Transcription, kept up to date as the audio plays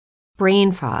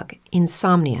brain fog,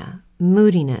 insomnia,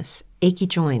 moodiness, achy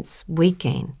joints, weight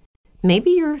gain. Maybe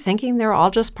you're thinking they're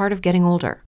all just part of getting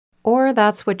older, or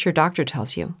that's what your doctor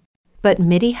tells you. But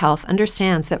MIDI Health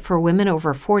understands that for women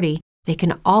over 40, they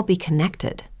can all be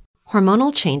connected.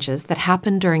 Hormonal changes that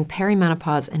happen during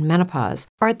perimenopause and menopause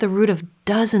are at the root of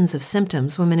dozens of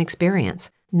symptoms women experience,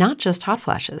 not just hot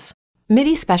flashes.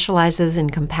 MIDI specializes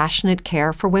in compassionate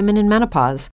care for women in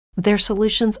menopause. Their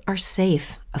solutions are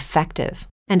safe, effective,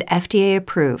 and FDA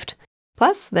approved.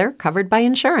 Plus, they're covered by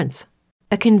insurance.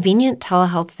 A convenient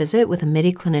telehealth visit with a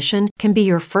MIDI clinician can be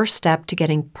your first step to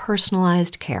getting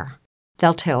personalized care.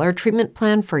 They'll tailor a treatment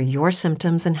plan for your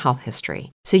symptoms and health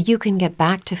history, so you can get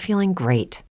back to feeling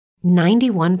great.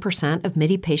 91% of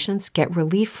MIDI patients get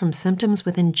relief from symptoms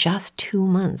within just 2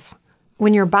 months.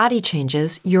 When your body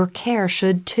changes, your care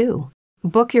should too.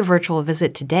 Book your virtual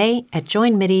visit today at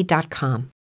joinmidi.com.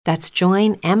 That's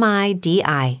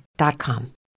joinmidi.com.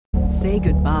 Say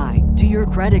goodbye to your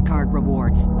credit card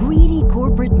rewards. Greedy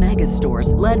corporate mega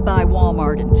stores, led by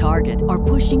Walmart and Target, are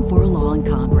pushing for a law in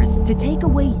Congress to take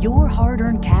away your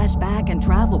hard-earned cash back and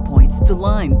travel points to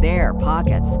line their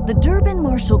pockets. The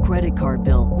Durbin-Marshall credit card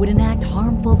bill would enact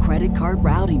harmful credit card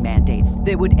routing mandates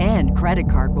that would end credit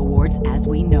card rewards as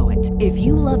we know it. If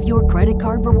you love your credit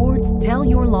card rewards, tell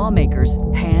your lawmakers,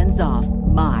 hands off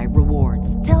my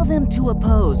rewards. Tell them to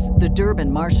oppose the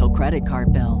Durbin-Marshall credit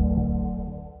card bill.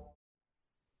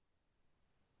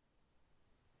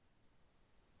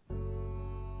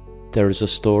 There is a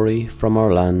story from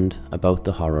our land about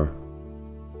the horror.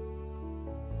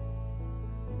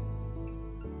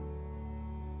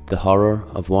 The horror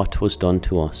of what was done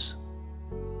to us.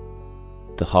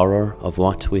 The horror of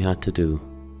what we had to do.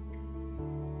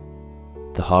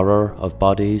 The horror of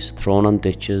bodies thrown on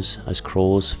ditches as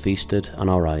crows feasted on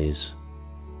our eyes.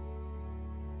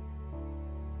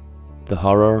 The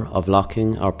horror of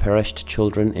locking our perished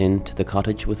children into the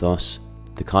cottage with us,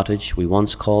 the cottage we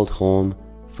once called home,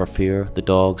 for fear the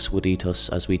dogs would eat us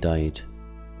as we died.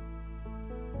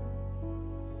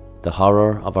 The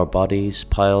horror of our bodies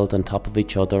piled on top of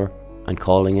each other and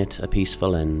calling it a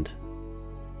peaceful end.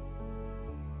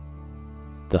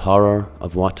 The horror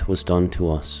of what was done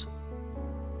to us.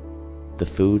 The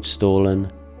food stolen,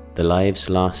 the lives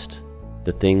lost,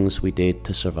 the things we did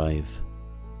to survive.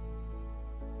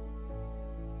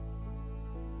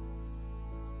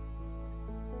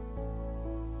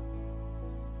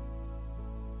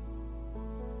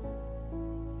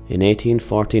 In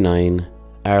 1849,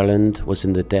 Ireland was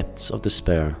in the depths of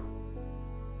despair.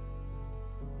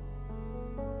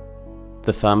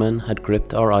 The famine had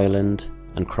gripped our island,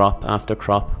 and crop after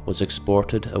crop was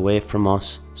exported away from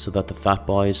us so that the fat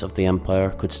boys of the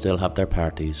empire could still have their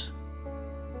parties.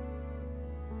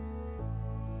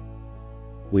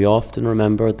 We often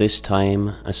remember this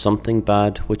time as something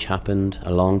bad which happened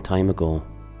a long time ago.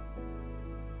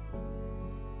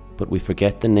 But we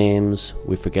forget the names,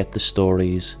 we forget the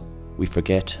stories, we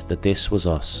forget that this was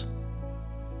us.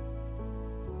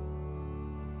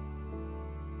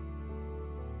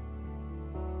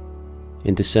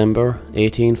 In December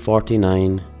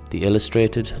 1849, the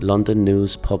Illustrated London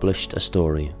News published a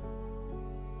story.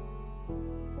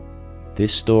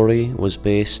 This story was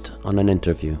based on an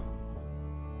interview.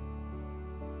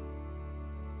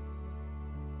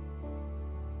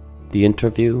 The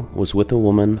interview was with a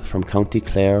woman from County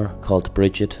Clare called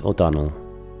Bridget O'Donnell.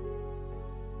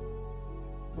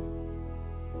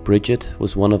 Bridget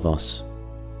was one of us.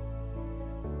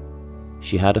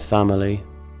 She had a family.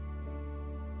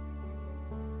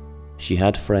 She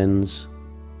had friends.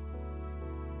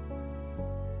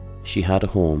 She had a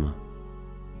home.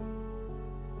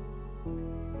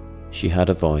 She had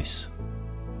a voice.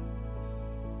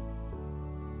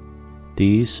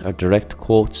 These are direct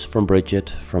quotes from Bridget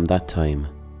from that time.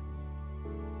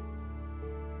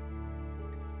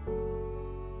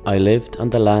 I lived on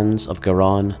the lands of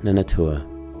Garan Nanatua.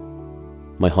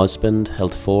 My husband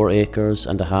held 4 acres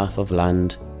and a half of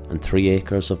land and 3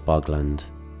 acres of bogland.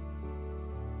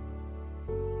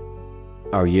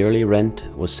 Our yearly rent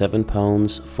was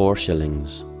 £7 4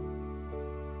 shillings.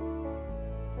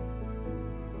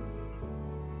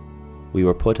 We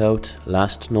were put out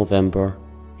last November.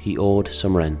 He owed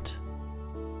some rent.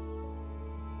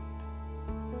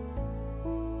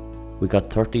 We got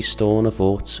 30 stone of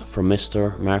oats from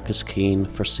Mr. Marcus Keane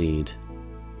for seed.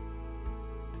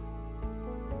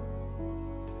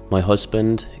 My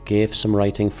husband gave some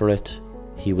writing for it.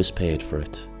 He was paid for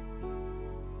it.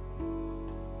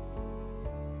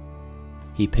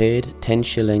 He paid 10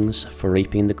 shillings for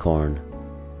reaping the corn.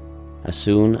 As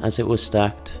soon as it was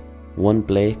stacked, one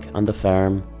Blake on the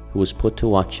farm, who was put to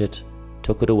watch it,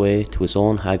 took it away to his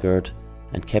own haggard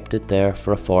and kept it there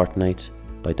for a fortnight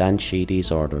by Dan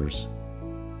Sheedy's orders.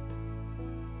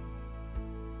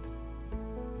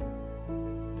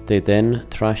 They then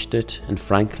thrashed it in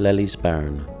Frank Lely's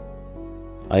barn.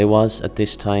 I was at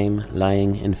this time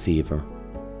lying in fever.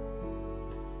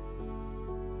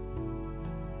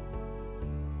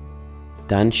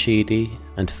 Dan Sheedy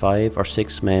and 5 or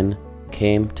 6 men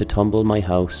came to tumble my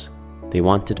house. They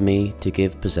wanted me to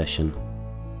give possession.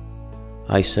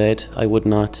 I said I would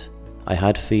not. I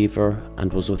had fever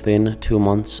and was within 2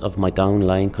 months of my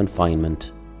down-lying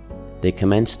confinement. They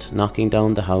commenced knocking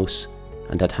down the house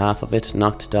and had half of it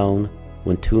knocked down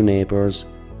when 2 neighbours,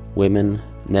 women,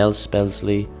 Nell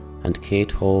Spelsley and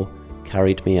Kate Ho,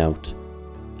 carried me out.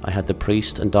 I had the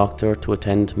priest and doctor to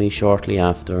attend me shortly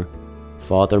after.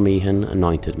 Father Meehan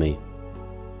anointed me.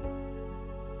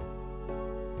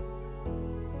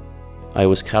 I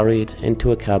was carried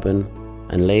into a cabin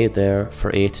and lay there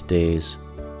for 8 days.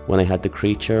 When I had the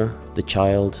creature, the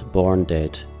child, born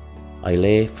dead, I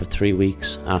lay for 3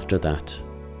 weeks after that.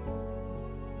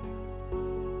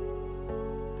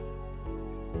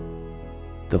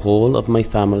 The whole of my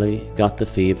family got the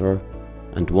fever,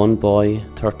 and one boy,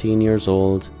 13 years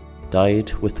old,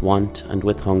 died with want and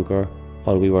with hunger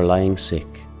while we were lying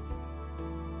sick.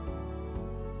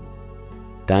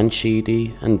 Dan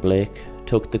Sheedy and Blake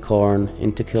took the corn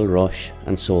into Kilrush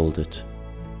and sold it.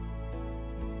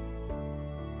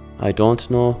 I don't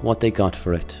know what they got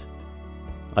for it.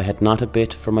 I had not a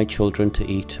bit for my children to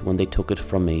eat when they took it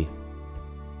from me.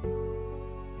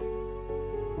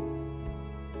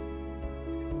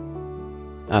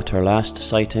 At her last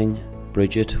sighting,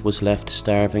 Bridget was left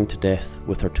starving to death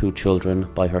with her 2 children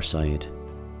by her side.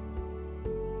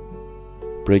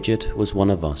 Bridget was one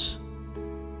of us.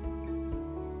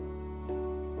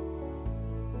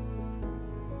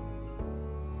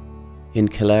 In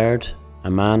Killard,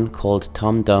 a man called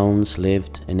Tom Downs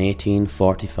lived in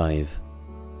 1845.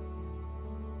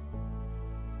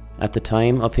 At the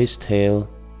time of his tale,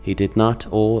 he did not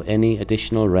owe any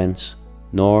additional rents,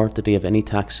 nor did he have any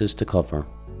taxes to cover.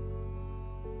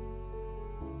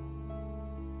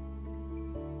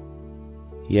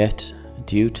 Yet,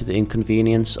 due to the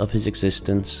inconvenience of his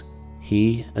existence,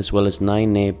 he, as well as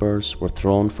 9 neighbours, were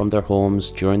thrown from their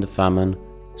homes during the famine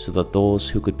so that those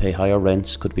who could pay higher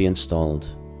rents could be installed.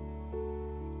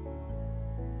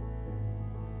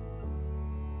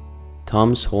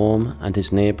 Tom's home and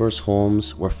his neighbours'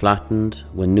 homes were flattened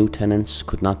when new tenants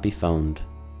could not be found.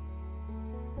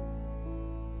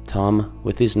 Tom,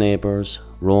 with his neighbours,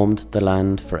 roamed the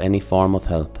land for any form of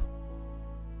help.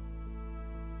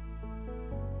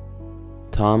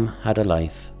 Tom had a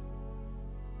life.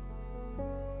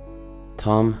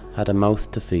 Tom had a mouth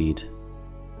to feed.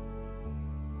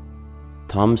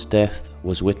 Tom's death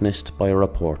was witnessed by a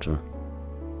reporter.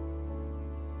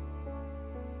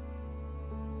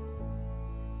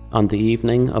 On the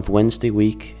evening of Wednesday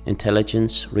week,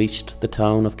 intelligence reached the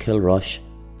town of Kilrush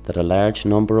that a large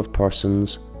number of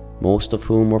persons, most of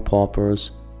whom were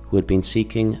paupers, who had been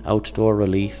seeking outdoor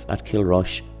relief at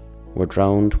Kilrush, were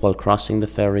drowned while crossing the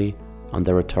ferry on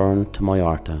their return to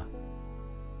Moyarta.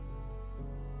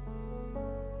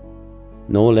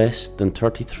 No less than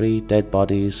 33 dead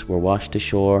bodies were washed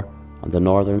ashore on the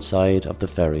northern side of the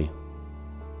ferry.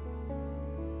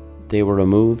 They were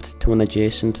removed to an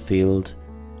adjacent field,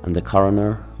 and the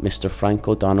coroner, Mr. Frank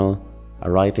O'Donnell,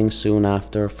 arriving soon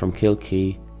after from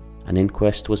Kilkee, an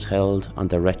inquest was held on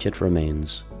the wretched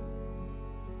remains.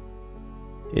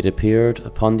 It appeared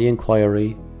upon the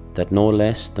inquiry that no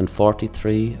less than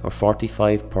 43 or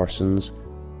 45 persons,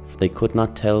 for they could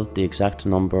not tell the exact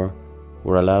number,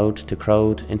 were allowed to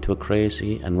crowd into a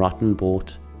crazy and rotten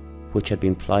boat which had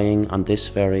been plying on this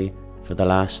ferry for the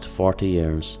last 40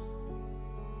 years.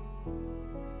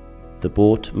 The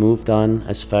boat moved on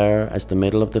as far as the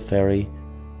middle of the ferry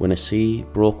when a sea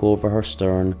broke over her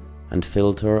stern and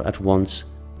filled her at once,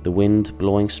 the wind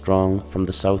blowing strong from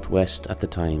the southwest at the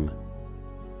time.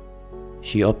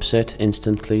 She upset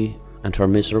instantly, and her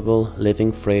miserable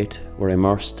living freight were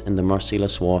immersed in the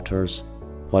merciless waters,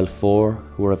 while 4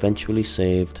 who were eventually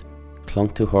saved clung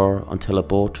to her until a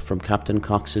boat from Captain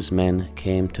Cox's men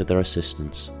came to their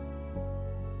assistance.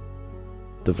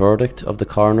 The verdict of the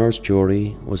coroner's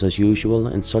jury was as usual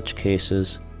in such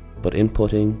cases, but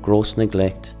inputting gross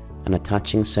neglect and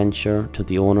attaching censure to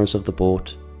the owners of the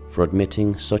boat for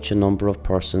admitting such a number of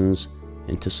persons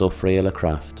into so frail a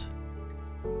craft.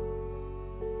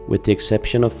 With the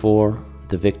exception of 4,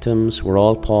 the victims were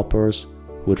all paupers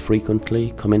who had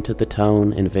frequently come into the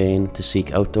town in vain to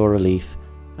seek outdoor relief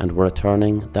and were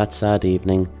returning that sad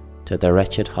evening to their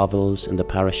wretched hovels in the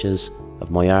parishes of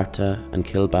Moyarta and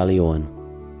Kilballyowen.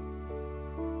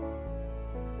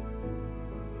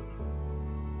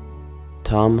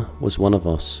 Tom was one of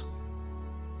us.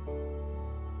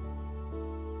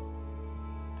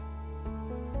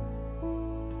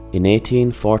 In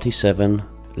 1847,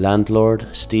 landlord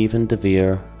Stephen de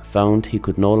Vere found he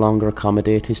could no longer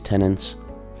accommodate his tenants,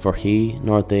 for he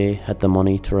nor they had the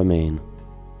money to remain.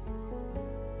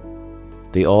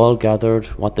 They all gathered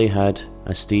what they had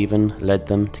as Stephen led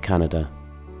them to Canada.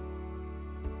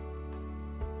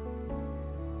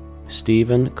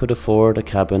 Stephen could afford a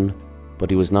cabin, but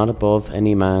he was not above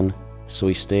any man, so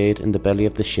he stayed in the belly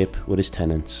of the ship with his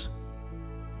tenants.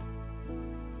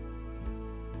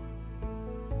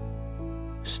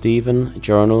 Stephen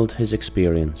journaled his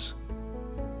experience.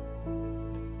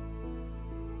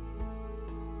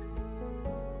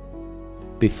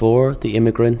 Before the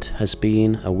immigrant has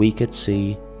been a week at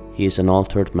sea, he is an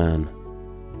altered man.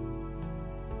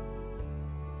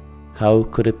 How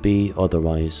could it be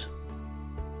otherwise?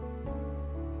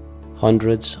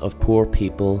 Hundreds of poor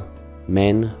people,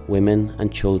 men, women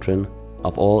and children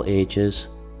of all ages,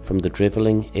 from the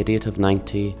drivelling idiot of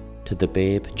 90 to the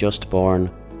babe just born,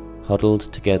 huddled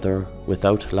together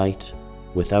without light,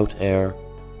 without air,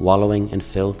 wallowing in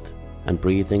filth and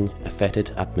breathing a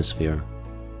fetid atmosphere.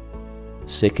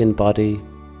 Sick in body,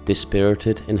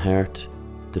 dispirited in heart,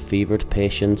 the fevered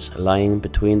patients lying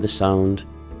between the sound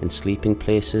in sleeping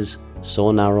places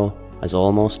so narrow as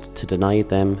almost to deny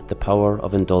them the power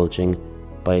of indulging,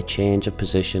 by a change of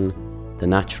position, the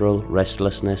natural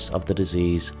restlessness of the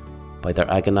disease, by their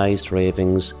agonized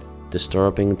ravings,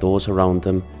 disturbing those around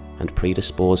them and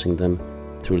predisposing them,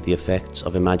 through the effects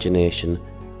of imagination,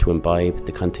 to imbibe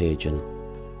the contagion.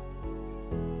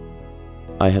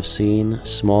 I have seen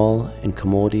small,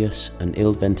 incommodious and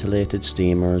ill-ventilated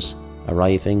steamers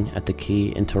arriving at the quay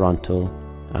in Toronto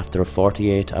after a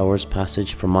 48 hours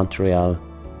passage from Montreal,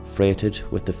 freighted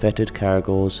with the fetid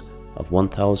cargoes of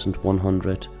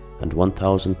 1,100 and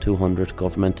 1,200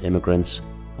 government immigrants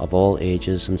of all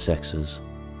ages and sexes.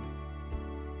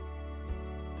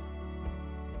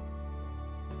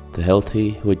 The healthy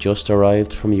who had just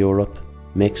arrived from Europe,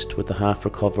 mixed with the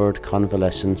half-recovered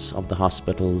convalescents of the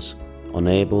hospitals,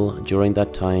 unable during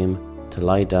that time to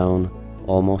lie down,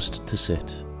 almost to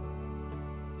sit.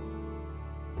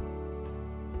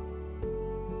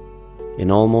 In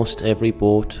almost every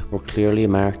boat were clearly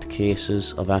marked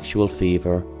cases of actual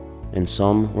fever, in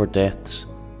some were deaths,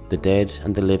 the dead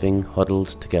and the living huddled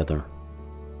together.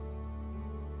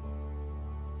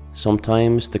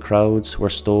 Sometimes the crowds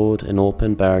were stowed in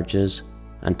open barges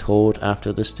and towed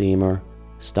after the steamer,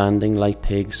 standing like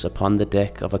pigs upon the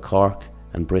deck of a Cork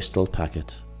and Bristol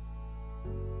packet.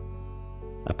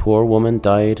 A poor woman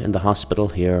died in the hospital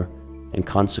here in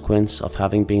consequence of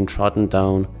having been trodden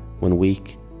down when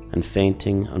weak and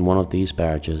fainting on one of these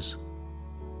barges.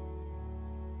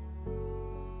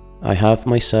 I have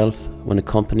myself, when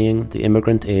accompanying the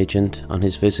immigrant agent on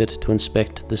his visit to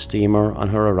inspect the steamer on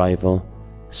her arrival,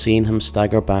 seen him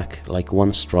stagger back like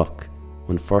one struck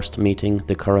when first meeting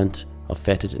the current of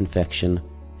fetid infection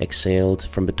exhaled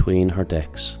from between her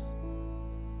decks.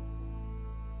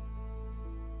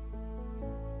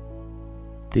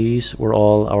 These were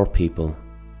all our people.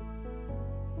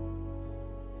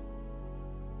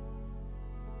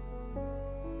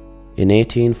 In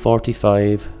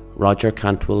 1845, Roger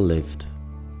Cantwell lived.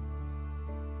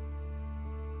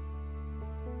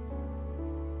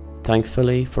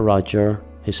 Thankfully for Roger,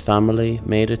 his family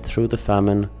made it through the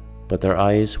famine, but their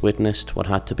eyes witnessed what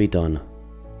had to be done.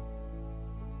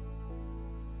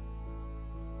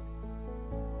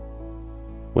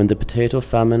 When the potato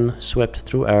famine swept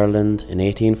through Ireland in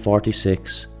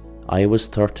 1846, I was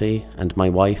 30 and my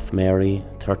wife Mary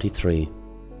 33.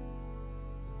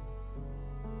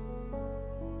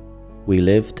 We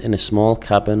lived in a small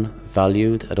cabin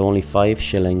valued at only 5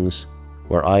 shillings,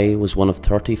 where I was one of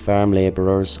 30 farm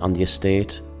labourers on the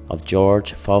estate of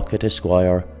George Fawcett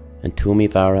Esquire in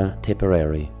Toomevara,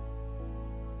 Tipperary.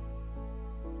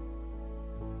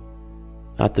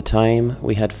 At the time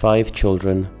we had 5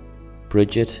 children: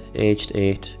 Bridget aged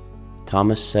 8,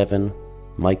 Thomas 7,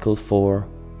 Michael 4,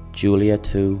 Julia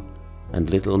 2 and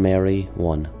little Mary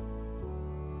 1.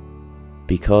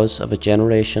 Because of a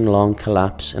generation-long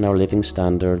collapse in our living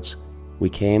standards, we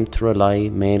came to rely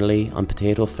mainly on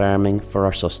potato farming for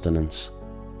our sustenance.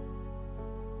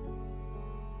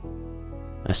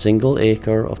 A single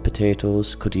acre of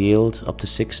potatoes could yield up to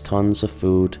 6 tons of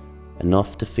food,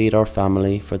 enough to feed our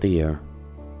family for the year.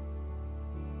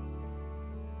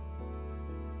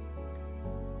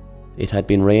 It had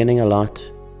been raining a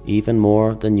lot, even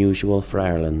more than usual for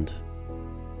Ireland.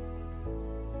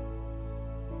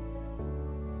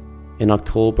 In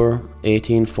October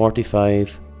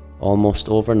 1845, almost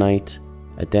overnight,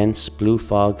 a dense blue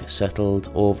fog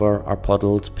settled over our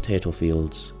puddled potato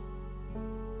fields.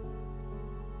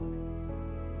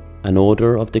 An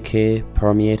odour of decay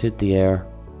permeated the air.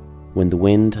 When the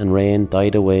wind and rain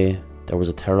died away, there was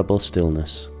a terrible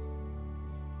stillness.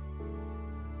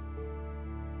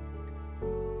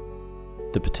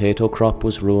 The potato crop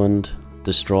was ruined,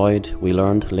 destroyed, we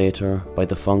learned later, by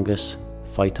the fungus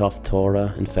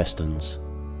Phytophthora infestans.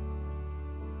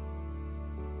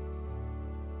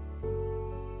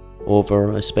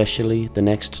 Over especially the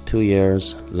next 2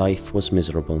 years, life was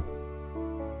miserable.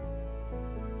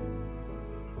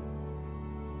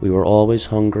 We were always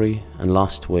hungry and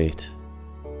lost weight.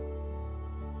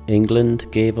 England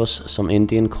gave us some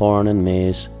Indian corn and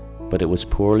maize, but it was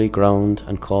poorly ground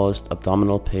and caused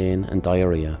abdominal pain and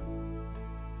diarrhea.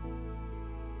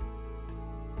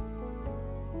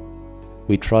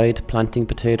 We tried planting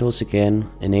potatoes again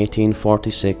in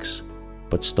 1846,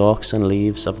 but stalks and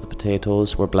leaves of the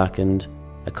potatoes were blackened,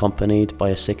 accompanied by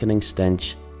a sickening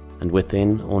stench, and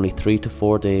within only 3 to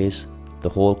 4 days the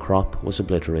whole crop was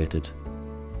obliterated.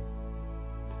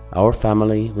 Our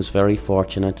family was very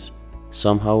fortunate,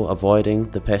 somehow avoiding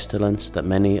the pestilence that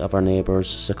many of our neighbours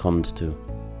succumbed to.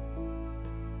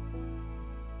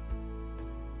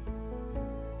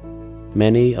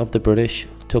 Many of the British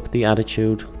took the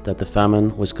attitude that the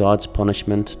famine was God's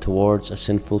punishment towards a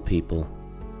sinful people.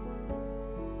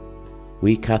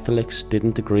 We Catholics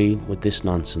didn't agree with this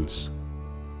nonsense.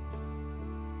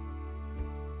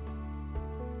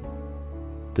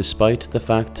 Despite the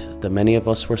fact that many of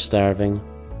us were starving,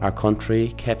 our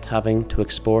country kept having to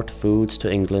export foods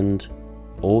to England: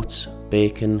 oats,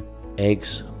 bacon,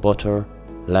 eggs, butter,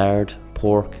 lard,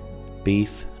 pork,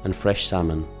 beef, and fresh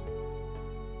salmon.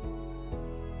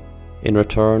 In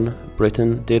return,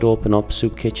 Britain did open up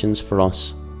soup kitchens for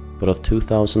us, but of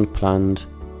 2,000 planned,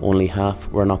 only half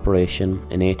were in operation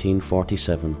in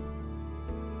 1847.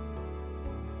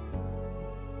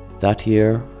 That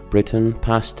year, Britain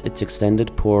passed its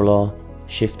Extended Poor Law,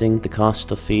 shifting the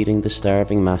cost of feeding the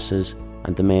starving masses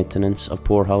and the maintenance of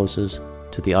poorhouses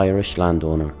to the Irish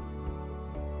landowner.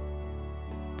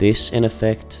 This, in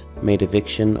effect, made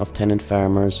eviction of tenant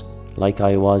farmers, like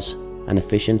I was, an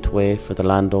efficient way for the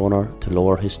landowner to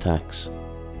lower his tax.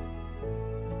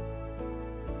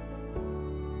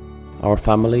 Our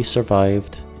family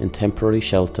survived in temporary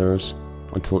shelters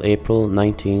until April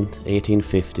 19,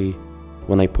 1850,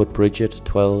 when I put Bridget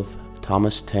 12,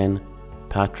 Thomas 10,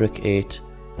 Patrick 8,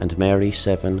 and Mary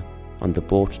 7 on the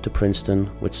boat to Princeton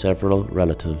with several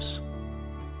relatives.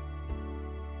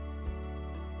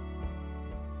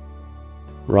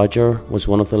 Roger was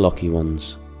one of the lucky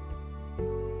ones.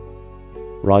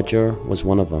 Roger was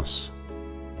one of us.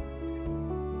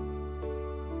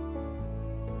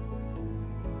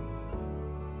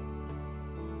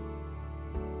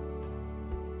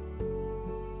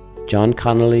 John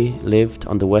Connolly lived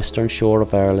on the western shore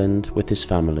of Ireland with his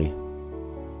family.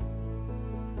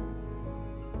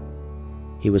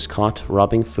 He was caught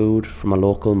robbing food from a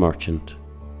local merchant.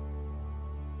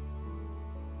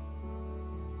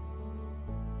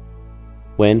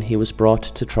 When he was brought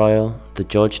to trial, the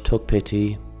judge took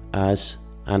pity as,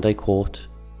 and I quote,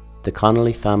 "The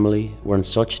Connolly family were in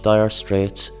such dire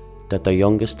straits that their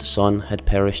youngest son had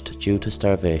perished due to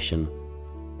starvation.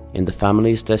 In the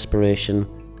family's desperation,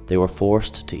 they were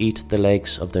forced to eat the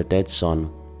legs of their dead son.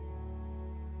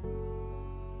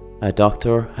 A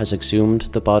doctor has exhumed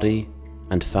the body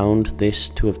and found this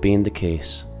to have been the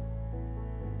case."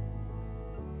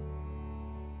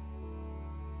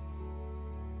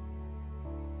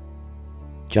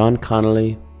 John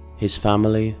Connolly, his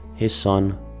family, his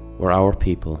son, were our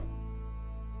people.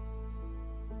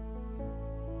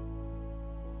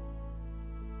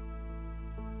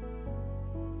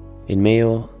 In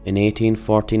Mayo, in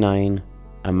 1849,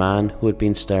 a man who had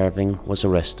been starving was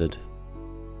arrested.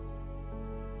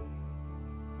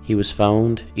 He was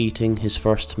found eating his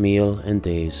first meal in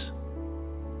days.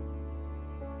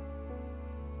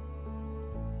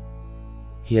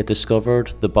 He had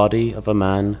discovered the body of a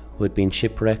man who had been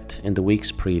shipwrecked in the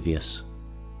weeks previous.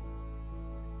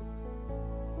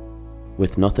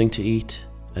 With nothing to eat,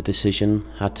 a decision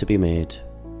had to be made.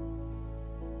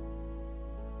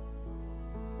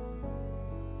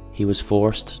 He was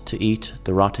forced to eat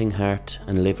the rotting heart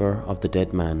and liver of the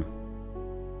dead man.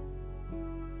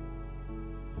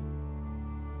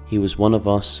 He was one of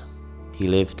us. He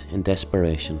lived in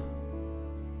desperation.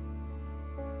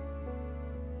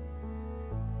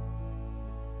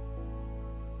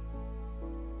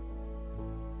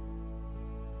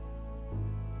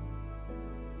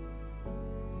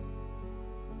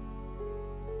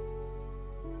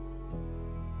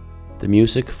 The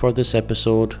music for this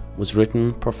episode was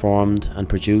written, performed, and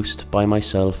produced by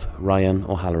myself, Ryan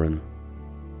O'Halloran.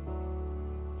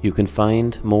 You can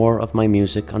find more of my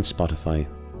music on Spotify.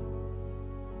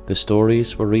 The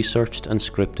stories were researched and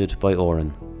scripted by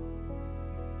Oren.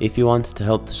 If you want to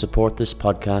help to support this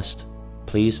podcast,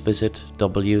 please visit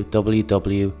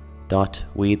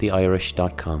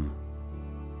www.wetheirish.com.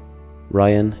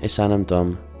 Ryan Isanam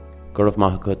Dum, Gurav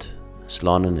Mahakut,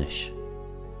 Slán Anish.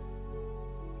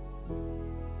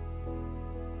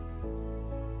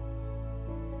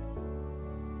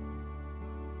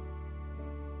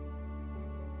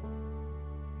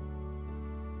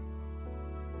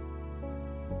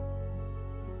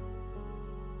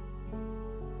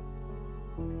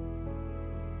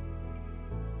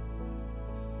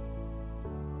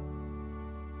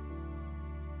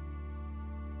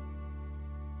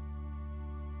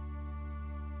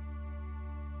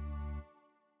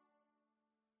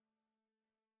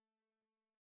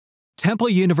 Temple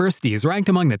University is ranked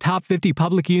among the top 50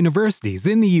 public universities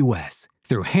in the U.S.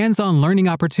 Through hands-on learning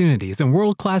opportunities and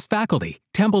world-class faculty,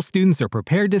 Temple students are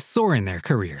prepared to soar in their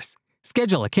careers.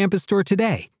 Schedule a campus tour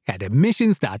today at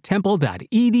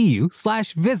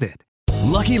admissions.temple.edu/visit.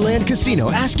 Lucky Land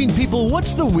Casino, asking people,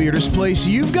 what's the weirdest place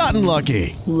you've gotten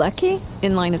lucky? Lucky?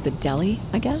 In line at the deli,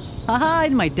 I guess? Aha,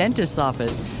 in my dentist's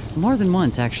office. More than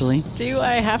once, actually. Do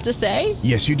I have to say?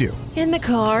 Yes, you do. In the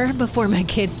car before my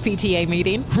kids' PTA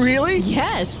meeting. Really?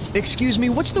 Yes. Excuse me,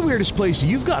 what's the weirdest place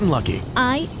you've gotten lucky?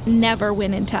 I never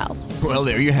win and tell. Well,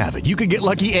 there you have it. You can get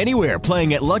lucky anywhere,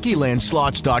 playing at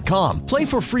LuckyLandSlots.com. Play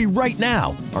for free right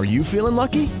now. Are you feeling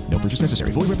lucky? No purchase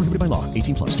necessary. Void where prohibited by law.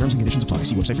 18+. Terms and conditions apply.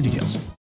 See website for details.